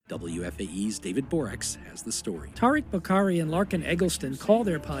WFAE's David Borex has the story. Tariq Bokhari and Larkin Eggleston call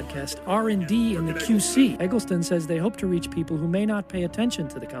their podcast R&D in the QC. Eggleston says they hope to reach people who may not pay attention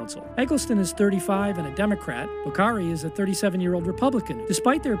to the council. Eggleston is 35 and a Democrat. Bokhari is a 37-year-old Republican.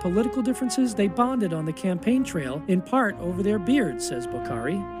 Despite their political differences, they bonded on the campaign trail, in part over their beards, says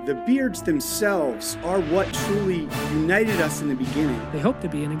Bokhari. The beards themselves are what truly united us in the beginning. They hope to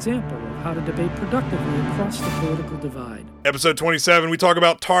be an example of how to debate productively across the political divide. Episode 27, we talk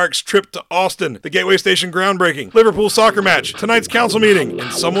about Tariq's trip to Austin, the Gateway Station groundbreaking, Liverpool soccer match, tonight's council meeting,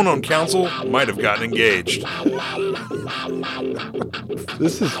 and someone on council might have gotten engaged.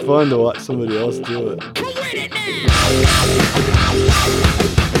 This is fun to watch somebody else do it.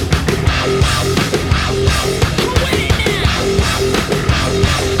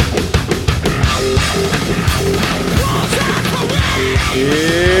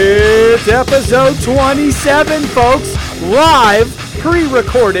 It's episode 27, folks. Live,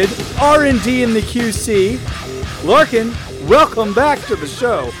 pre-recorded, R&D in the QC. Larkin, welcome back to the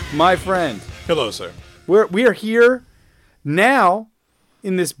show, my friend. Hello, sir. We are here now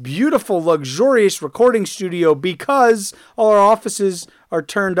in this beautiful, luxurious recording studio because all our offices are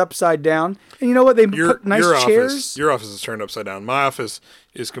turned upside down. And you know what? They put nice chairs. Your office is turned upside down. My office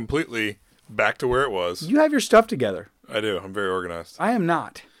is completely back to where it was. You have your stuff together. I do. I'm very organized. I am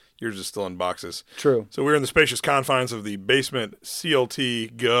not. Yours is still in boxes. True. So we're in the spacious confines of the basement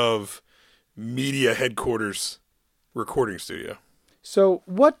CLT Gov Media Headquarters recording studio. So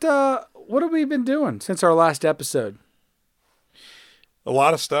what have we been doing since our last episode? A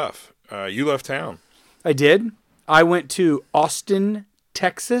lot of stuff. You left town. I did. I went to Austin,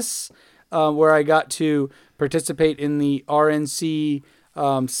 Texas, where I got to participate in the RNC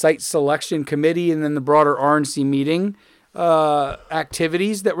site selection committee and then the broader RNC meeting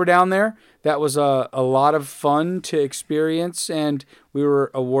activities that were down there. That was a lot of fun to experience, and we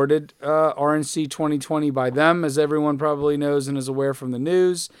were awarded RNC 2020 by them, as everyone probably knows and is aware from the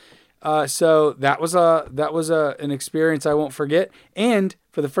news. So that was an experience I won't forget. And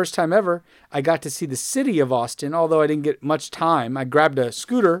for the first time ever, I got to see the city of Austin. Although I didn't get much time, I grabbed a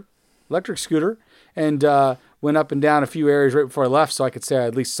scooter, electric scooter, and went up and down a few areas right before I left, so I could say I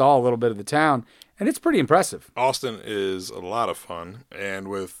at least saw a little bit of the town. And it's pretty impressive. Austin is a lot of fun, and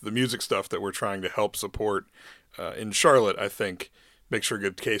with the music stuff that we're trying to help support in Charlotte, I think makes for a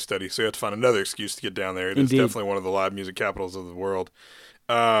good case study. So you have to find another excuse to get down there. It is definitely one of the live music capitals of the world.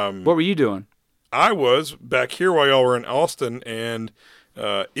 What were you doing? I was back here while y'all were in Austin, and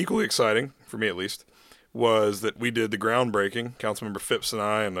equally exciting, for me at least, was that we did the groundbreaking. Councilmember Phipps and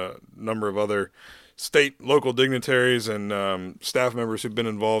I and a number of other state, local dignitaries and staff members who've been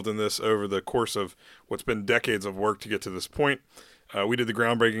involved in this over the course of what's been decades of work to get to this point. We did the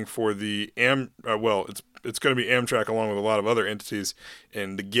groundbreaking for the it's going to be Amtrak along with a lot of other entities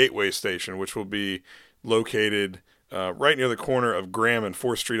in the Gateway Station, which will be located right near the corner of Graham and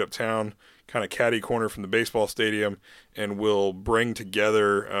 4th Street uptown, kind of catty corner from the baseball stadium, and will bring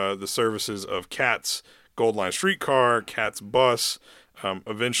together the services of CAT's Gold Line streetcar, CAT's bus,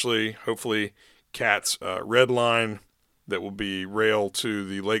 eventually, hopefully, CAT's Red Line that will be rail to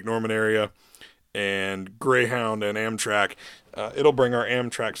the Lake Norman area, and Greyhound and Amtrak. It'll bring our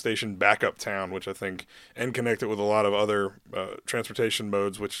Amtrak station back uptown, which I think, and connect it with a lot of other transportation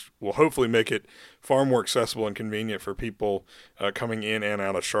modes, which will hopefully make it far more accessible and convenient for people coming in and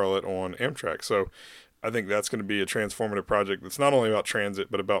out of Charlotte on Amtrak. So I think that's going to be a transformative project that's not only about transit,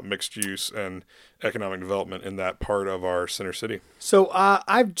 but about mixed use and economic development in that part of our center city. So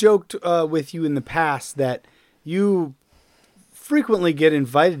I've joked with you in the past that you frequently get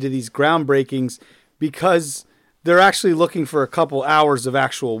invited to these groundbreakings because they're actually looking for a couple hours of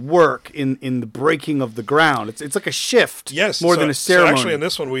actual work in the breaking of the ground. It's like a shift, more than a ceremony. So actually, in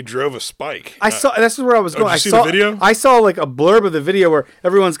this one, we drove a spike. I saw. This is where I was going. Did you see the video? I saw like a blurb of the video where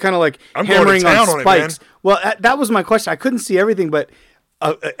everyone's kind of like hammering on spikes. Well, that was my question. I couldn't see everything, but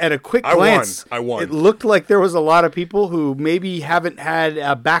at a quick glance, I won. It looked like there was a lot of people who maybe haven't had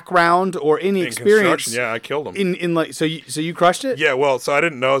a background or any experience. Yeah, I killed them. In like so you crushed it? Yeah, well, so I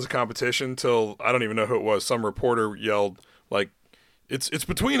didn't know it was a competition till I don't even know who it was. Some reporter yelled like, "It's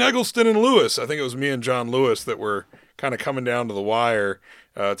between Eggleston and Lewis." I think it was me and John Lewis that were kind of coming down to the wire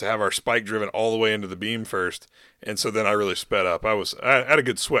to have our spike driven all the way into the beam first. And so then I really sped up. I had a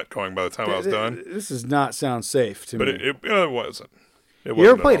good sweat going by the time I was done. This does not sound safe to me. But it wasn't.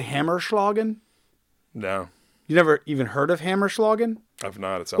 You ever played Hammerschlagen? No. You never even heard of Hammerschlagen? I've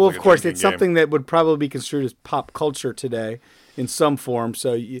not. It sounds well, like of course, it's game. something that would probably be construed as pop culture today in some form.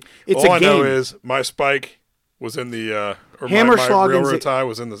 So it's all a game. I know is my spike was in the or my railroad tie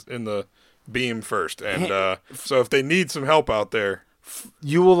was in the beam first, and so if they need some help out there,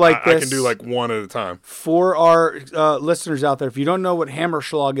 You will like this. I can do like one at a time. For our listeners out there, if you don't know what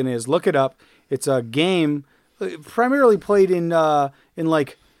Hammerschlagen is, look it up. It's a game primarily played in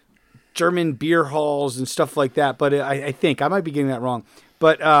like German beer halls and stuff like that. But I think I might be getting that wrong.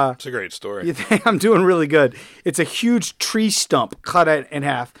 But it's a great story. You think I'm doing really good? It's a huge tree stump cut in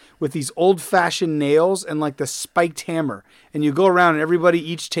half with these old-fashioned nails and like the spiked hammer. And you go around and everybody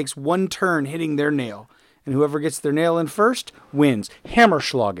each takes one turn hitting their nail. And whoever gets their nail in first wins.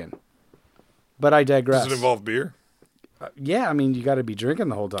 Hammerschlagen. But I digress. Does it involve beer? Yeah, I mean, you got to be drinking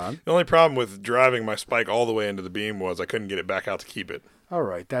the whole time. The only problem with driving my spike all the way into the beam was I couldn't get it back out to keep it. All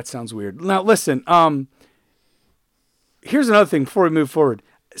right, that sounds weird. Now, listen, here's another thing before we move forward.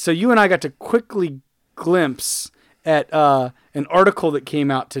 So you and I got to quickly glimpse at an article that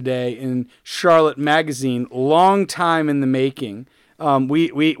came out today in Charlotte Magazine, long time in the making.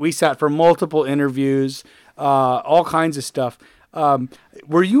 We sat for multiple interviews, all kinds of stuff.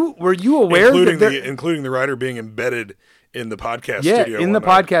 Were you aware including the writer being embedded in the podcast studio? Yeah, in the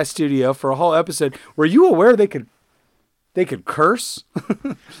podcast studio for a whole episode. Were you aware they could curse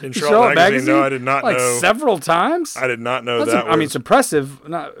in Charlotte Magazine? No, I did not know. Like several times. I did not know that. I mean, it's impressive,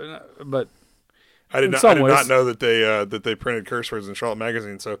 but I did not know that they printed curse words in Charlotte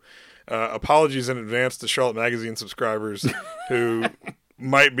Magazine. So. Apologies in advance to Charlotte Magazine subscribers who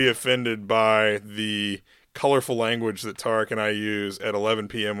might be offended by the colorful language that Tarek and I use at 11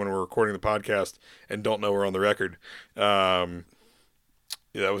 p.m. when we're recording the podcast and don't know we're on the record. Yeah,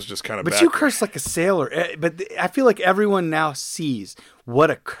 that was just kind of. But you curse like a sailor. But I feel like everyone now sees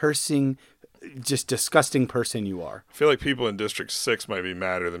what a cursing, just disgusting person you are. I feel like people in District 6 might be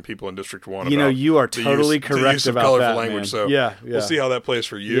madder than people in District 1. You are totally correct about colorful that, language. Man. So yeah, we'll see how that plays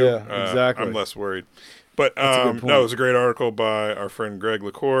for you. Yeah, exactly. I'm less worried. But no, it was a great article by our friend Greg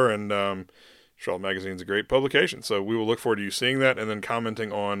LaCour, and Charlotte Magazine's a great publication. So we will look forward to you seeing that and then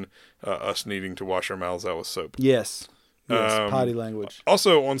commenting on us needing to wash our mouths out with soap. Yes. Yes, potty language.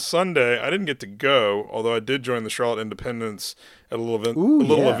 Also, on Sunday, I didn't get to go, although I did join the Charlotte Independents at a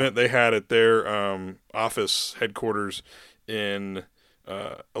little event they had at their office headquarters in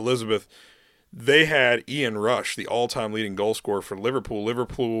Elizabeth. They had Ian Rush, the all-time leading goal scorer for Liverpool.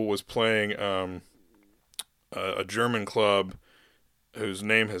 Liverpool was playing a German club whose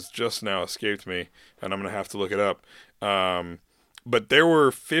name has just now escaped me, and I'm going to have to look it up. But there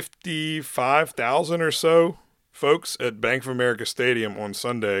were 55,000 or so folks at Bank of America Stadium on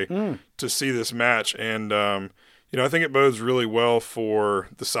Sunday to see this match. And, I think it bodes really well for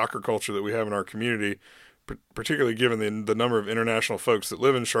the soccer culture that we have in our community, particularly given the number of international folks that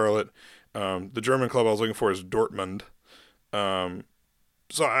live in Charlotte. The German club I was looking for is Dortmund.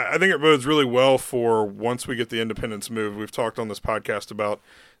 So I think it bodes really well for once we get the Independence moved. We've talked on this podcast about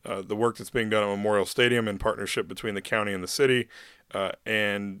the work that's being done at Memorial Stadium in partnership between the county and the city.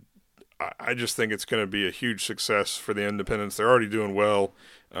 And I just think it's going to be a huge success for the Independents. They're already doing well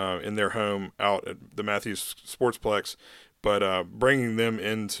in their home out at the Matthews Sportsplex, but bringing them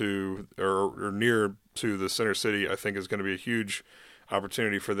into or near to the center city, I think, is going to be a huge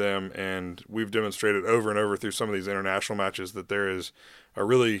opportunity for them. And we've demonstrated over and over through some of these international matches that there is a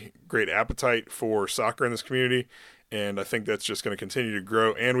really great appetite for soccer in this community, and I think that's just going to continue to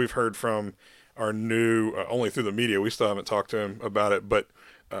grow. And we've heard from our new, only through the media, we still haven't talked to him about it, but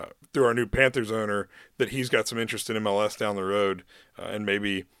through our new Panthers owner, that he's got some interest in MLS down the road, and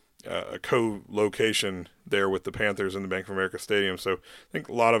maybe a co-location there with the Panthers in the Bank of America Stadium. So I think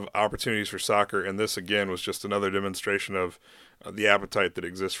a lot of opportunities for soccer, and this again was just another demonstration of the appetite that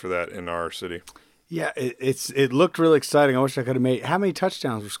exists for that in our city. Yeah, it looked really exciting. I wish I could have made. How many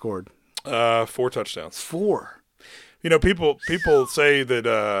touchdowns were scored? 4 touchdowns. 4. People say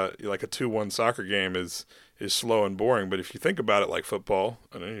that like a 2-1 soccer game is slow and boring, but if you think about it like football,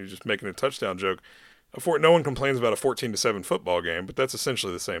 I know you're just making a touchdown joke. No one complains about a 14-7 football game, but that's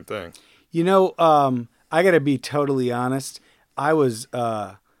essentially the same thing. I got to be totally honest. I was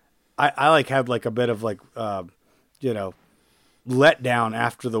I had like a bit of like let down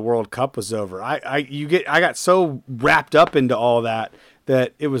after the World Cup was over. I got so wrapped up into all that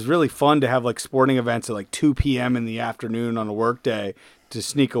it was really fun to have like sporting events at like 2 p.m. in the afternoon on a work day to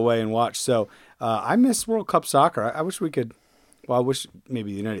sneak away and watch. So I miss World Cup soccer. I wish we could. Well, I wish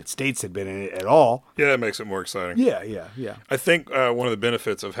maybe the United States had been in it at all. Yeah, that makes it more exciting. Yeah. I think one of the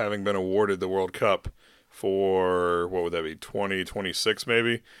benefits of having been awarded the World Cup for, what would that be, 2026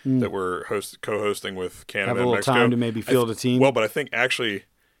 maybe, that we're co-hosting with Canada have a and little Mexico. Time to maybe field a team. Well, but I think actually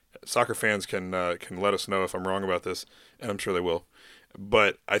soccer fans can let us know if I'm wrong about this, and I'm sure they will.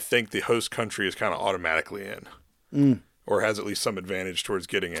 But I think the host country is kind of automatically in. or has at least some advantage towards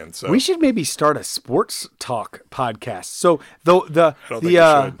getting in. So We should maybe start a sports talk podcast. So don't think we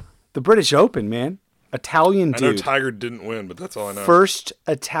should. the British Open, man, Italian I know dude, Tiger didn't win, but that's all I know. first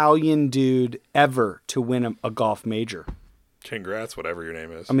Italian dude ever to win a golf major. Congrats, whatever your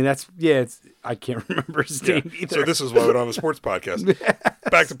name is. I mean, I can't remember his name either. So this is why we don't have a sports podcast.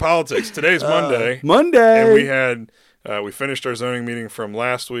 Back to politics. Today's Monday. Monday. And we had we finished our zoning meeting from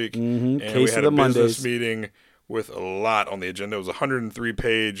last week, and Case we of had the a business Mondays. meeting with a lot on the agenda. It was a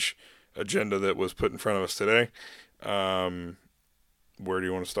 103-page agenda that was put in front of us today. Where do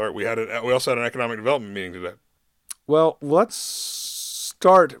you want to start? We also had an economic development meeting today. Well, let's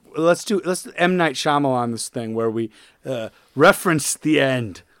start. Let's M. Night Shyamalan this thing where we reference the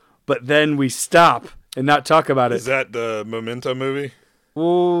end, but then we stop and not talk about it. Is that the Memento movie?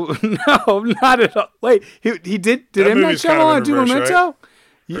 Oh, no, not at all. Wait, he did That M. Night movie's kind of Shyamalan in do reverse, Memento?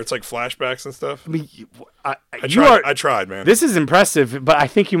 Or it's like flashbacks and stuff? I mean, I tried, man. This is impressive, but I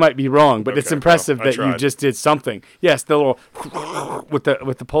think you might be wrong. But it's Okay, impressive well, I that you tried. just did something. Yes, the little with the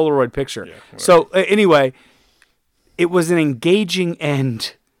Polaroid picture. Yeah, whatever. So anyway, it was an engaging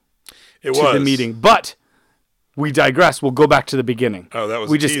end It to was the meeting, but we digress. We'll go back to the beginning. Oh, that was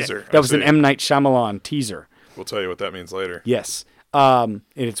we a just teaser. that I was an see. M. Night Shyamalan teaser. We'll tell you what that means later. Yes, and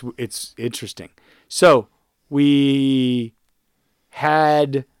it's interesting. So we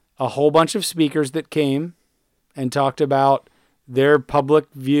had a whole bunch of speakers that came and talked about their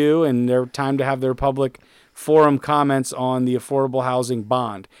public view and their time to have their public forum comments on the affordable housing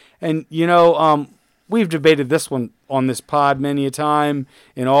bond. And, we've debated this one on this pod many a time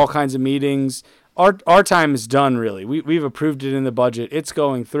in all kinds of meetings. Our time is done, really. We've approved it in the budget. It's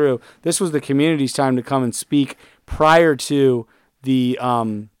going through. This was the community's time to come and speak prior to the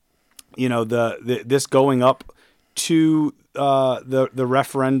this going up to the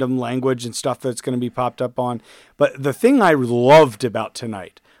referendum language and stuff that's going to be popped up on. But the thing I loved about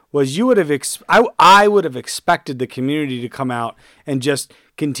tonight was I would have expected the community to come out and just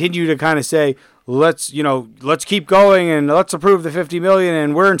continue to kind of say, let's keep going and let's approve the 50 million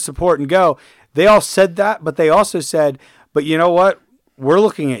and we're in support and go. They all said that, but they also said, but you know what? We're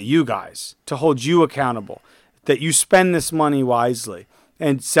looking at you guys to hold you accountable, that you spend this money wisely.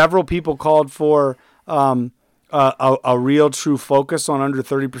 And several people called for a real true focus on under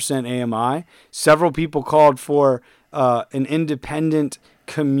 30% AMI. Several people called for an independent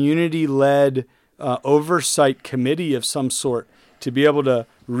community-led oversight committee of some sort to be able to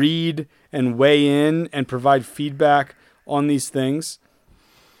read and weigh in and provide feedback on these things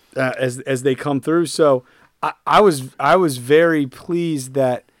as they come through. So I was very pleased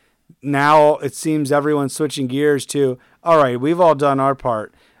that now it seems everyone's switching gears to, all right, we've all done our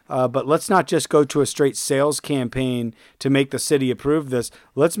part. But let's not just go to a straight sales campaign to make the city approve this.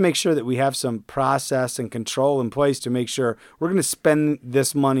 Let's make sure that we have some process and control in place to make sure we're going to spend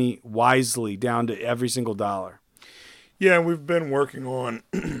this money wisely down to every single dollar. Yeah, we've been working on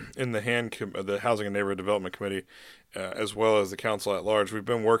in the Housing and Neighborhood Development Committee, as well as the council at large. We've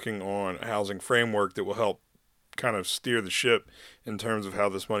been working on a housing framework that will help kind of steer the ship in terms of how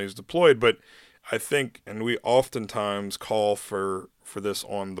this money is deployed. But I think, and we oftentimes call for this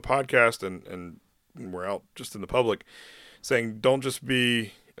on the podcast and we're out just in the public saying, don't just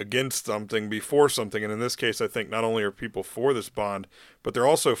be against something, be for something. And in this case, I think not only are people for this bond, but they're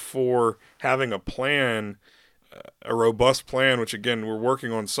also for having a plan, a robust plan, which again, we're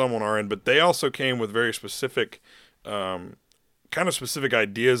working on some on our end, but they also came with very specific, kind of specific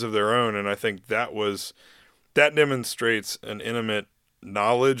ideas of their own. And I think that demonstrates an intimate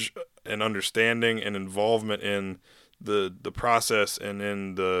knowledge and understanding and involvement in the process and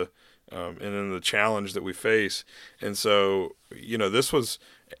in the challenge that we face. And so, this was,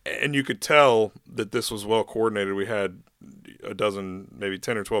 and you could tell that this was well coordinated. We had a dozen, maybe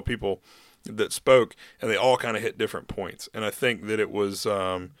 10 or 12 people that spoke, and they all kind of hit different points. And I think that it was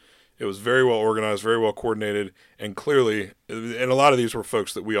very well organized, very well coordinated, and clearly, and a lot of these were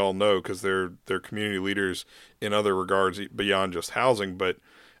folks that we all know because they're community leaders in other regards beyond just housing, but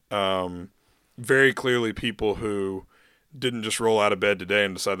very clearly people who didn't just roll out of bed today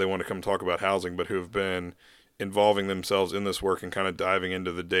and decide they want to come talk about housing, but who have been involving themselves in this work and kind of diving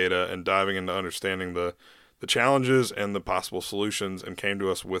into the data and diving into understanding the challenges and the possible solutions, and came to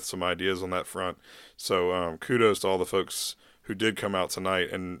us with some ideas on that front. So kudos to all the folks who did come out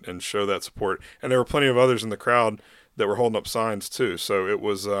tonight and show that support. And there were plenty of others in the crowd that were holding up signs too. So it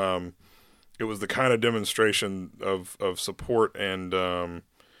was the kind of demonstration of support and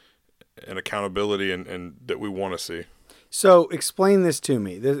accountability and that we want to see. So explain this to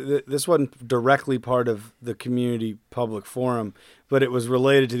me. This wasn't directly part of the community public forum, but it was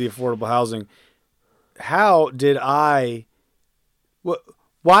related to the affordable housing. how did I?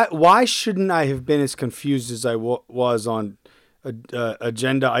 Why shouldn't I have been as confused as I was on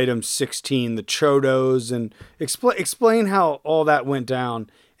agenda item 16, the Chodos, and explain how all that went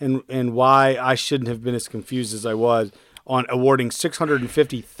down and why I shouldn't have been as confused as I was on awarding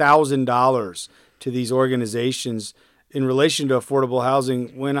 $650,000 to these organizations in relation to affordable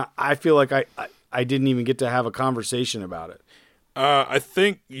housing when I feel like I didn't even get to have a conversation about it. I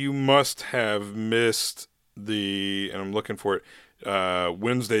think you must have missed and I'm looking for it,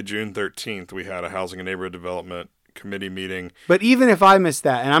 Wednesday, June 13th, we had a Housing and Neighborhood Development Committee meeting. But even if I missed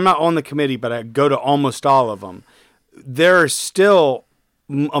that, and I'm not on the committee, but I go to almost all of them, there are still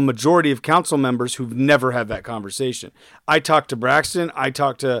a majority of council members who've never had that conversation. I talked to Braxton. I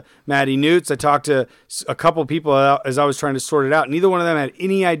talked to Maddie Newts. I talked to a couple people as I was trying to sort it out. Neither one of them had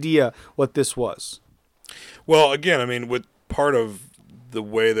any idea what this was. Well, again, I mean, with part of the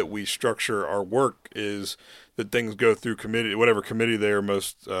way that we structure our work is that things go through committee, whatever committee they are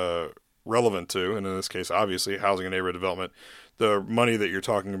most relevant to, and in this case, obviously, Housing and Neighborhood Development. The money that you're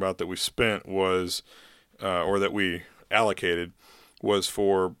talking about that we spent was, or that we allocated, was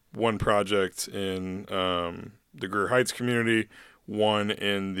for one project in the Greer Heights community, one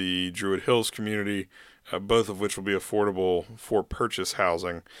in the Druid Hills community, both of which will be affordable for purchase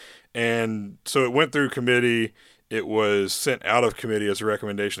housing. And so it went through committee. It was sent out of committee as a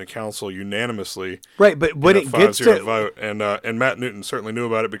recommendation to council unanimously. Right, but when it gets to vote, and Matt Newton certainly knew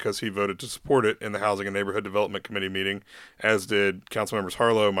about it because he voted to support it in the Housing and Neighborhood Development Committee meeting, as did council members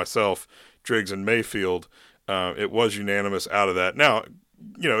Harlow, myself, Driggs, and Mayfield. It was unanimous out of that. Now,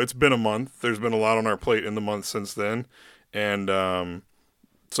 it's been a month. There's been a lot on our plate in the month since then, and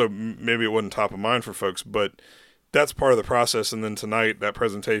so maybe it wasn't top of mind for folks, but that's part of the process. And then tonight, that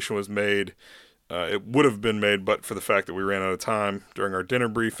presentation was made. It would have been made, but for the fact that we ran out of time during our dinner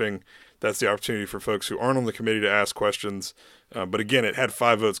briefing. That's the opportunity for folks who aren't on the committee to ask questions. But again, it had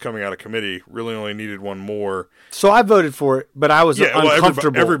 5 votes coming out of committee. Really only needed one more. So I voted for it, but I was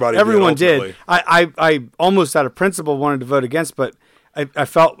uncomfortable. Everyone did. I almost out of principle wanted to vote against, but I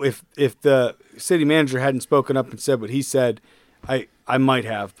felt if the city manager hadn't spoken up and said what he said, I might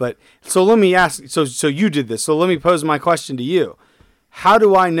have. But so let me ask. So you did this. So let me pose my question to you. How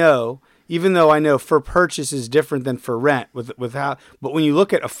do I know? Even though I know for purchase is different than for rent, but when you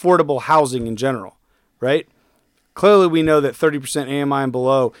look at affordable housing in general, right? Clearly, we know that 30% AMI and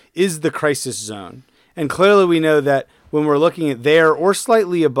below is the crisis zone, and clearly we know that when we're looking at there or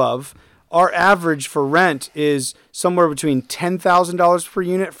slightly above, our average for rent is somewhere between $10,000 per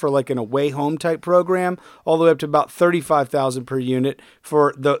unit for like an away home type program, all the way up to about $35,000 per unit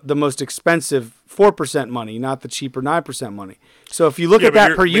for the most expensive 4% money, not the cheaper 9% money. So if you look at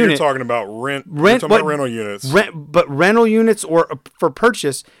that per unit, you're talking about rental units. But rental units or for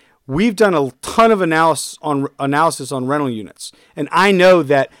purchase, we've done a ton of analysis on rental units, and I know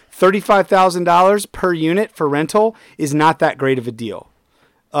that $35,000 per unit for rental is not that great of a deal.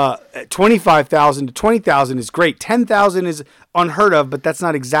 $25,000 to $20,000 is great. $10,000 is unheard of, but that's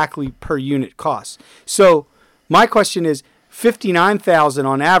not exactly per unit cost. So my question is $59,000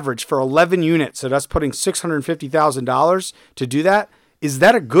 on average for 11 units. So that's putting $650,000 to do that. Is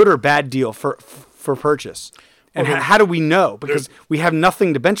that a good or bad deal for purchase? And how do we know? Because we have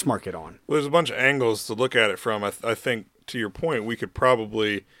nothing to benchmark it on. Well, there's a bunch of angles to look at it from. I think to your point, we could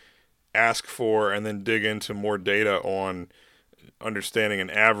probably ask for and then dig into more data on understanding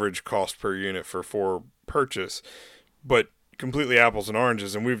an average cost per unit for purchase, but completely apples and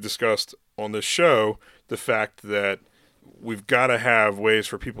oranges. And we've discussed on this show the fact that we've got to have ways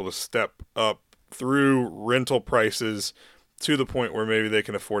for people to step up through rental prices to the point where maybe they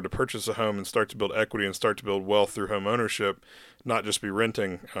can afford to purchase a home and start to build equity and start to build wealth through home ownership, not just be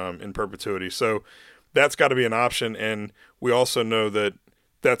renting in perpetuity. So that's got to be an option. And we also know that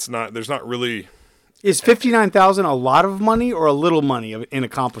there's not really... Is $59,000 a lot of money or a little money in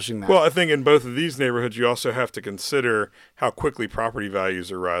accomplishing that? Well, I think in both of these neighborhoods, you also have to consider how quickly property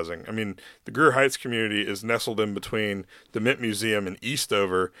values are rising. I mean, the Greer Heights community is nestled in between the Mint Museum in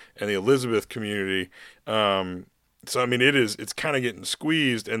Eastover and the Elizabeth community. So, I mean, it's kind of getting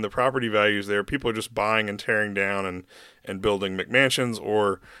squeezed, and the property values there, people are just buying and tearing down and building McMansions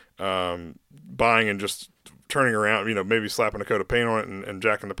or buying and just turning around, maybe slapping a coat of paint on it and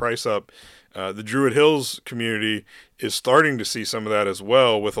jacking the price up. The Druid Hills community is starting to see some of that as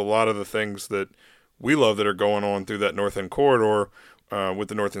well, with a lot of the things that we love that are going on through that North End corridor with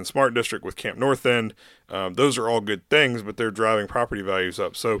the North End Smart District, with Camp North End. Those are all good things, but they're driving property values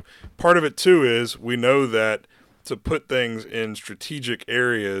up. So part of it, too, is we know that to put things in strategic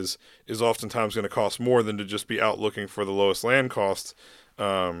areas is oftentimes going to cost more than to just be out looking for the lowest land costs.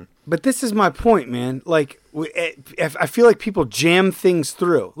 But this is my point, man. Like, I feel like people jam things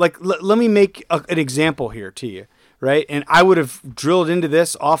through. Like, let me make an example here to you, right? And I would have drilled into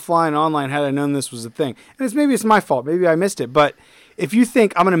this offline, online, had I known this was a thing. And maybe it's my fault. Maybe I missed it. But if you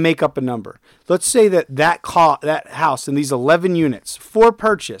think I'm going to make up a number, let's say that house and these 11 units for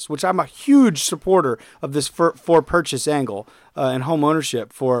purchase, which I'm a huge supporter of this for purchase angle and home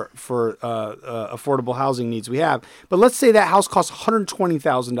ownership for affordable housing needs we have. But let's say that house costs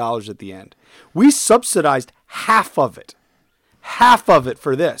 $120,000 at the end. We subsidized half of it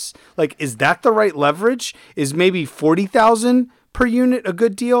for this. Like, is that the right leverage? Is maybe $40,000 per unit a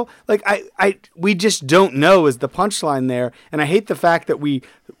good deal? Like, we just don't know is the punchline there. And I hate the fact that we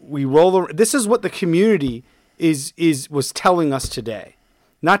roll. This is what the community was telling us today.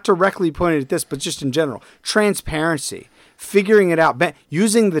 Not directly pointed at this, but just in general. Transparency, figuring it out,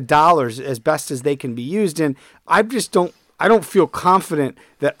 using the dollars as best as they can be used. And I don't feel confident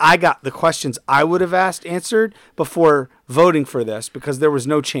that I got the questions I would have asked answered before voting for this, because there was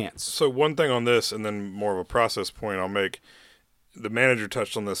no chance. So one thing on this, and then more of a process point I'll make. The manager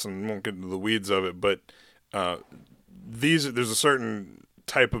touched on this, and won't get into the weeds of it, but there's a certain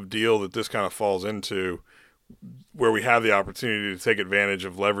type of deal that this kind of falls into, where we have the opportunity to take advantage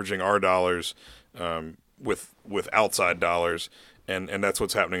of leveraging our dollars with outside dollars, and that's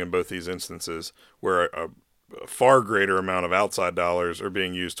what's happening in both these instances, where a far greater amount of outside dollars are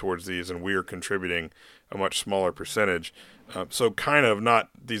being used towards these, and we are contributing a much smaller percentage. So kind of not,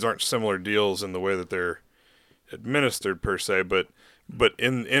 these aren't similar deals in the way that they're administered per se, but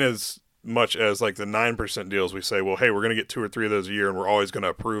in as much as like the 9% deals, we say, well, hey, we're going to get 2 or 3 of those a year and we're always going to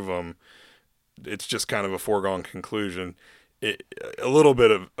approve them. It's just kind of a foregone conclusion. A little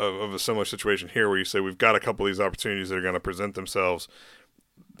bit of a similar situation here, where you say we've got a couple of these opportunities that are going to present themselves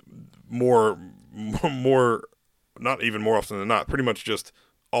more, not even more often than not, pretty much just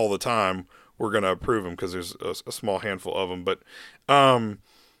all the time, we're going to approve them because there's a small handful of them. But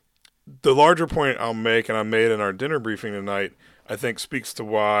the larger point I'll make, and I made in our dinner briefing tonight, I think speaks to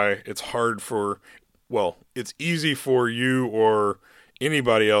why it's it's easy for you or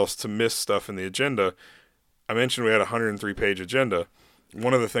anybody else to miss stuff in the agenda. I mentioned we had a 103-page agenda.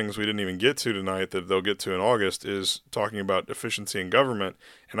 One of the things we didn't even get to tonight that they'll get to in August is talking about efficiency in government.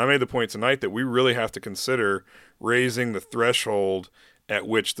 And I made the point tonight that we really have to consider raising the threshold at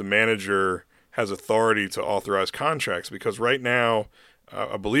which the manager has authority to authorize contracts, because right now,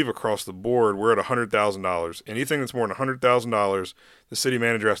 I believe across the board, we're at $100,000. Anything that's more than $100,000, the city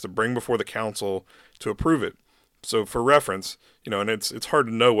manager has to bring before the council to approve it. So for reference, and it's hard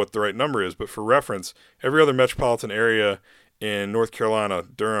to know what the right number is, but for reference, every other metropolitan area in North Carolina,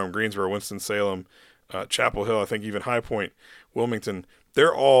 Durham, Greensboro, Winston-Salem, Chapel Hill, I think even High Point, Wilmington,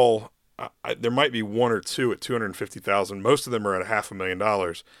 they're all, there might be 1 or 2 at $250,000. Most of them are at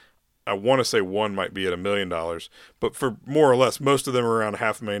 $500,000. I want to say one might be at $1 million, but for more or less, most of them are around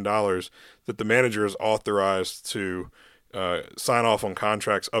 $500,000 that the manager is authorized to sign off on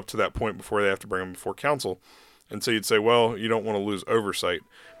contracts up to that point before they have to bring them before council. And so you'd say, well, you don't want to lose oversight.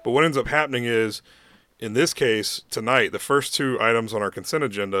 But what ends up happening is, in this case, tonight, the first 2 items on our consent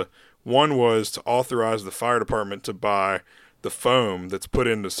agenda, one was to authorize the fire department to buy the foam that's put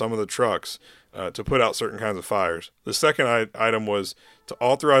into some of the trucks to put out certain kinds of fires. The second item was to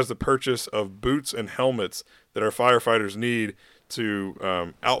authorize the purchase of boots and helmets that our firefighters need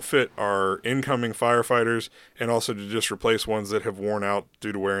to outfit our incoming firefighters, and also to just replace ones that have worn out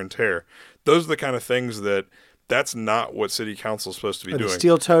due to wear and tear. Those are the kind of things that's not what city council is supposed to be doing.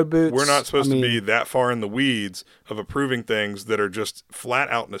 Steel-toed boots. We're not supposed to be that far in the weeds of approving things that are just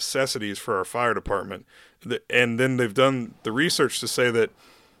flat-out necessities for our fire department. And then they've done the research to say that,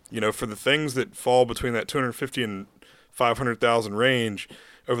 for the things that fall between that $250,000 and $500,000 range,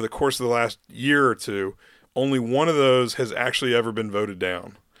 over the course of the last year or two, only one of those has actually ever been voted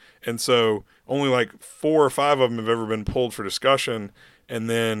down. And so only like 4 or 5 of them have ever been pulled for discussion, and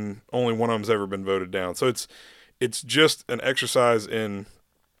then only one of them's ever been voted down. So it's just an exercise in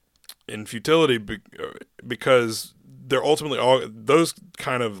futility, because they're ultimately all those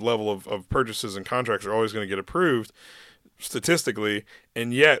kind of level of purchases and contracts are always going to get approved statistically.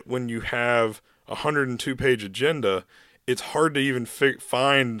 And yet when you have a 102-page agenda, it's hard to even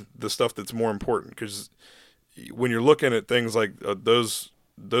find the stuff that's more important, because when you're looking at things like those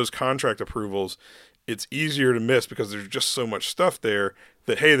contract approvals, it's easier to miss because there's just so much stuff there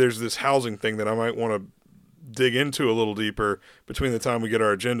that, hey, there's this housing thing that I might want to dig into a little deeper between the time we get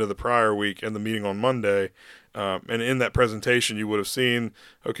our agenda the prior week and the meeting on Monday. And in that presentation, you would have seen,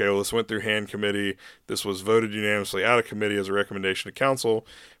 okay, well, this went through hand committee. This was voted unanimously out of committee as a recommendation to council.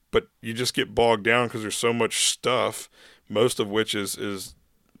 But you just get bogged down because there's so much stuff, most of which is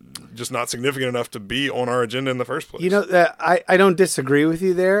just not significant enough to be on our agenda in the first place. You know, I don't disagree with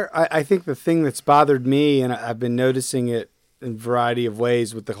you there. I think the thing that's bothered me, and I've been noticing it in a variety of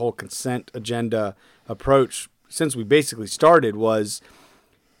ways with the whole consent agenda approach since we basically started, was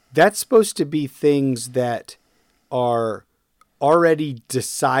that's supposed to be things that are already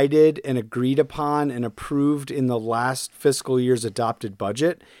decided and agreed upon and approved in the last fiscal year's adopted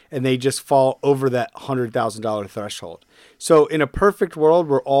budget, and they just fall over that $100,000 threshold. So in a perfect world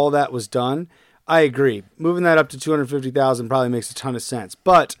where all that was done, I agree. Moving that up to $250,000 probably makes a ton of sense.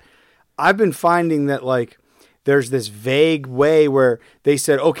 But I've been finding that there's this vague way where they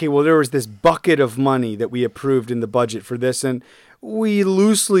said, okay, well, there was this bucket of money that we approved in the budget for this, and we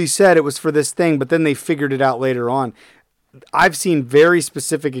loosely said it was for this thing, but then they figured it out later on. I've seen very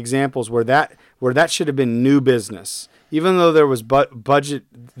specific examples where that should have been new business. Even though there was budget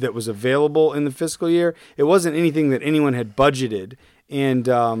that was available in the fiscal year, it wasn't anything that anyone had budgeted and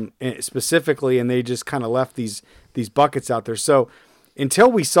specifically, and they just kind of left these buckets out there. So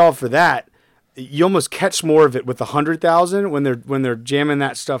until we solve for that, you almost catch more of it with 100,000 when they're jamming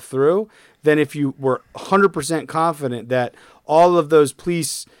that stuff through than if you were 100% confident that all of those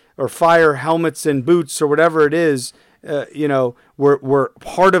police or fire helmets and boots or whatever it is, we're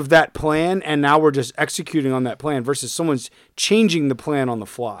part of that plan, and now we're just executing on that plan versus someone's changing the plan on the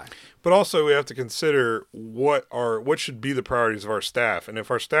fly. But also we have to consider what should be the priorities of our staff. And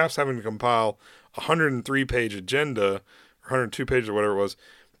if our staff's having to compile a 103-page agenda, or 102 pages or whatever it was,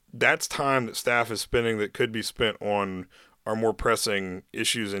 that's time that staff is spending that could be spent on our more pressing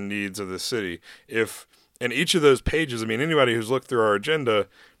issues and needs of the city. And each of those pages, I mean, anybody who's looked through our agenda,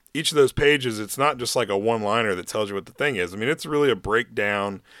 each of those pages, it's not just like a one-liner that tells you what the thing is. I mean, it's really a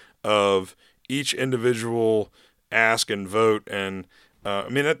breakdown of each individual ask and vote. And,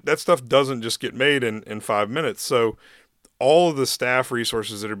 that stuff doesn't just get made in 5 minutes. So all of the staff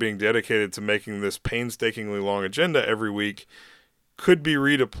resources that are being dedicated to making this painstakingly long agenda every week could be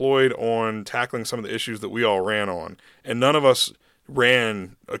redeployed on tackling some of the issues that we all ran on. And none of us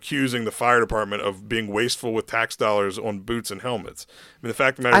ran accusing the fire department of being wasteful with tax dollars on boots and helmets. I mean, the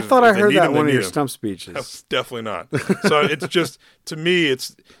fact of the matter I is, thought I heard that in one of your stump speeches. That's definitely not. So it's just, to me,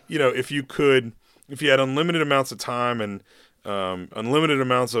 it's, if you had unlimited amounts of time and unlimited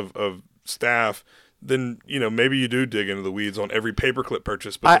amounts of staff, then, maybe you do dig into the weeds on every paperclip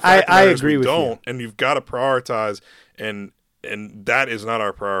purchase. But the fact of the matter is agree with don't, you. and you've got to prioritize, and that is not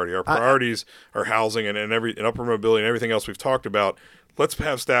our priority. Our priorities are housing and upper mobility and everything else we've talked about. Let's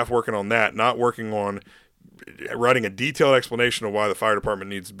have staff working on that, not working on writing a detailed explanation of why the fire department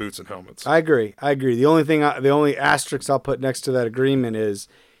needs boots and helmets. I agree. The only asterisk I'll put next to that agreement is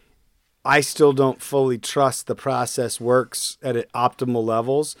I still don't fully trust the process works at optimal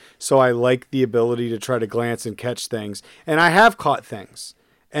levels. So I like the ability to try to glance and catch things. And I have caught things.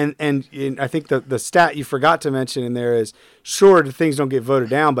 And I think the stat you forgot to mention in there is, sure, the things don't get voted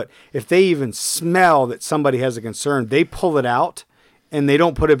down, but if they even smell that somebody has a concern, they pull it out and they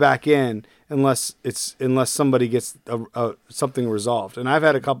don't put it back in unless somebody gets something resolved. And I've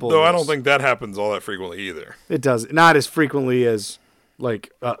had a couple of those. I don't think that happens all that frequently either. It does. Not as frequently as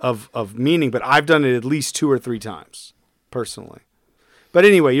of meaning, but I've done it at least 2 or 3 times personally. But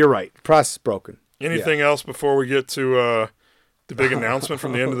anyway, you're right. Process broken. Anything else before we get to the big announcement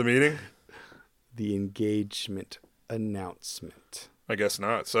from the end of the meeting? The engagement announcement. I guess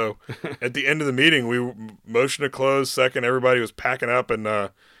not. So at the end of the meeting, we motioned to close. Second, everybody was packing up, and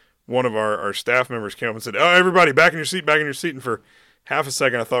one of our staff members came up and said, "Oh, everybody, back in your seat. And for half a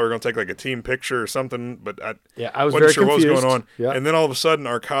second, I thought we were going to take like a team picture or something, but I was wasn't very sure confused. what was going on. Yeah. And then all of a sudden,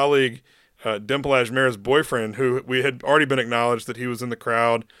 our colleague, Dimple Ajmera's boyfriend, who we had already been acknowledged that he was in the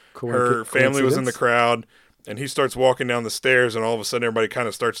crowd, her family was in the crowd, and he starts walking down the stairs, and all of a sudden, everybody kind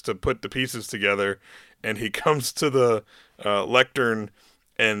of starts to put the pieces together, and he comes to the lectern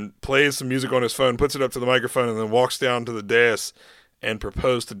and plays some music on his phone, puts it up to the microphone, and then walks down to the dais and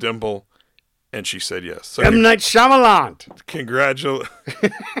proposed to Dimple, and she said yes. So M. Night Shyamalan. Congratulations.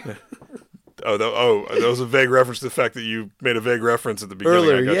 That was a vague reference to the fact that you made a vague reference at the beginning.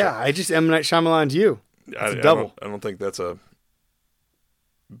 Earlier, yeah. I just M. Night Shyamalan'd you. It's a double. I don't think that's a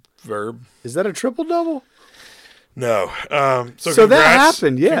verb. Is that a triple double? No. So that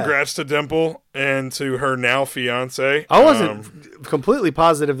happened, yeah. Congrats to Dimple and to her now fiance. I wasn't completely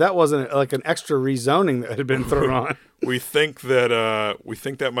positive that wasn't like an extra rezoning that had been thrown on. We think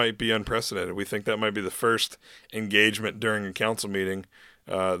that might be unprecedented. We think that might be the first engagement during a council meeting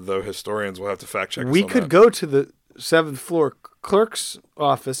though historians will have to fact check. We could go to the 7th floor clerk's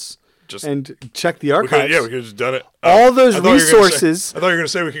office and check the archives. We could have just done it. All those resources. I thought you were going to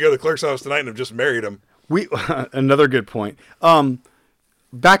say we could go to the clerk's office tonight and have just married him. Another good point.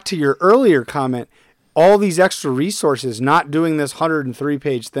 Back to your earlier comment, all these extra resources, not doing this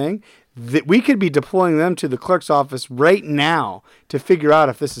 103-page thing, that we could be deploying them to the clerk's office right now to figure out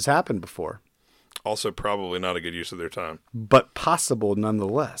if this has happened before. Also, probably not a good use of their time, but possible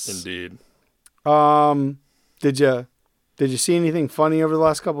nonetheless. Indeed. Did you see anything funny over the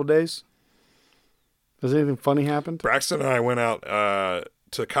last couple of days? Has anything funny happened? Braxton and I went out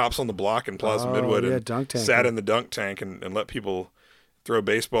to Cops on the Block in Plaza Midwood and sat in the dunk tank and let people throw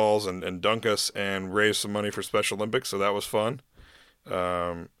baseballs and dunk us and raise some money for Special Olympics. So that was fun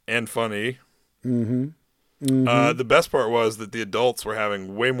and funny. Mm-hmm. Mm-hmm. The best part was that the adults were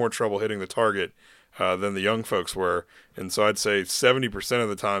having way more trouble hitting the target than the young folks were. And so I'd say 70% of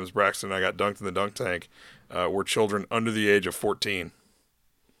the times Braxton and I got dunked in the dunk tank were children under the age of 14.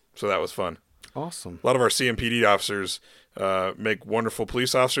 So that was fun. Awesome. A lot of our CMPD officers make wonderful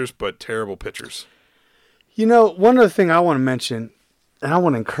police officers, but terrible pitchers. You know, one other thing I want to mention, and I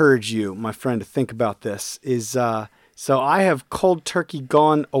want to encourage you, my friend, to think about this, is so I have cold turkey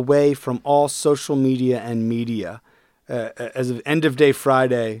gone away from all social media and media as of end of day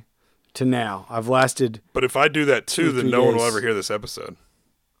Friday to now. I've lasted. But if I do that too, then no one will ever hear this episode.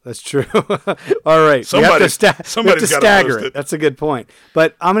 That's true. All right. Somebody's got to stagger it. That's a good point.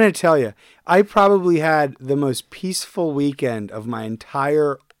 But I'm going to tell you, I probably had the most peaceful weekend of my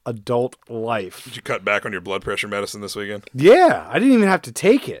entire adult life. Did you cut back on your blood pressure medicine this weekend? Yeah. I didn't even have to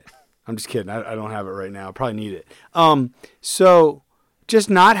take it. I'm just kidding. I don't have it right now. I probably need it. So just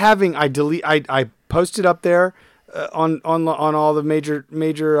not having, I posted up there on all the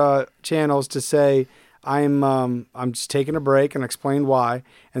major channels to say, I'm just taking a break and explain why.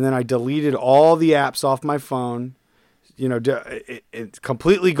 And then I deleted all the apps off my phone. You know, it's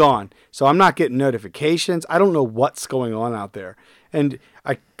completely gone. So I'm not getting notifications. I don't know what's going on out there. And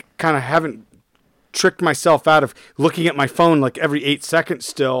I kind of haven't tricked myself out of looking at my phone like every 8 seconds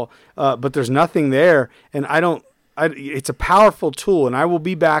still. But there's nothing there. And it's a powerful tool. And I will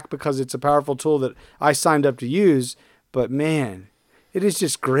be back because it's a powerful tool that I signed up to use. But man, it is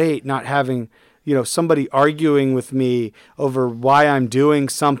just great not having, you know, somebody arguing with me over why I'm doing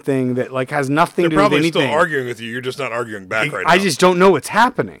something that like has nothing to do with anything. They're probably still arguing with you. You're just not arguing back right now. I just don't know what's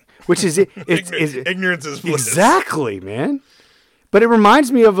happening, which is ignorance is bliss. Exactly, man. But it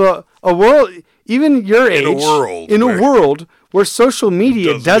reminds me of a world, even your age, in a world where social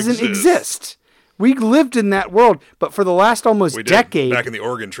media doesn't exist. We lived in that world, but for the last almost decade, back in the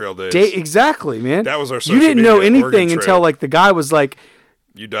Oregon Trail days, exactly, man. That was our social media. You didn't know anything Oregon until like the guy was like,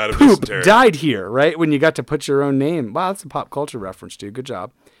 "You died of dysentery." Died here, right? When you got to put your own name. Wow, that's a pop culture reference, dude. Good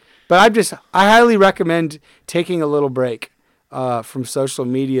job. But I highly recommend taking a little break from social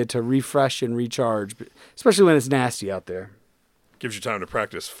media to refresh and recharge, especially when it's nasty out there. Gives you time to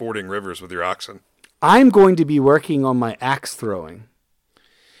practice fording rivers with your oxen. I'm going to be working on my axe throwing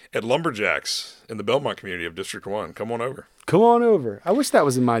at Lumberjacks in the Belmont community of District 1. Come on over. Come on over. I wish that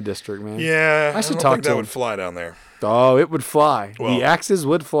was in my district, man. Yeah, I should don't talk think to that him. would fly down there. Oh, it would fly. Well, the axes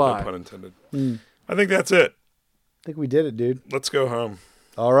would fly. No pun intended. I think that's it. I think we did it, dude. Let's go home.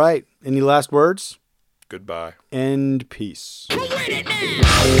 All right. Any last words? Goodbye. And peace. Win it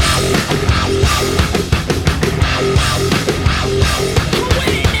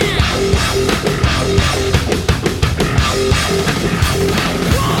now!